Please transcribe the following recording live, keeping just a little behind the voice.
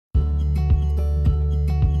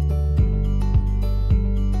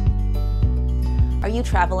you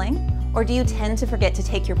traveling? Or do you tend to forget to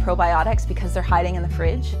take your probiotics because they're hiding in the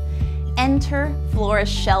fridge? Enter Flora's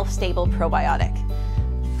shelf-stable probiotic.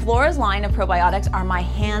 Flora's line of probiotics are my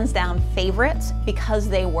hands-down favorites because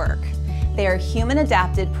they work. They are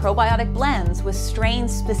human-adapted probiotic blends with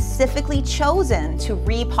strains specifically chosen to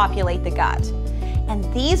repopulate the gut. And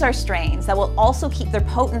these are strains that will also keep their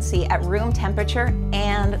potency at room temperature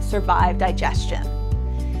and survive digestion.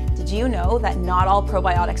 Did you know that not all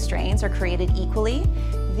probiotic strains are created equally?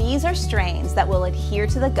 These are strains that will adhere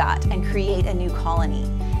to the gut and create a new colony,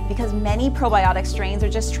 because many probiotic strains are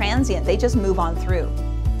just transient, they just move on through.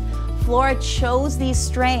 Flora chose these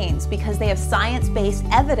strains because they have science-based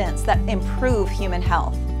evidence that improve human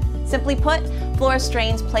health. Simply put, Flora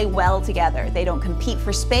strains play well together. They don't compete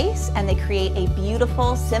for space, and they create a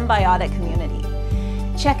beautiful symbiotic community.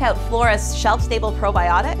 Check out Flora's shelf-stable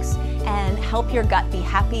probiotics and help your gut be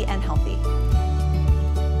happy and healthy.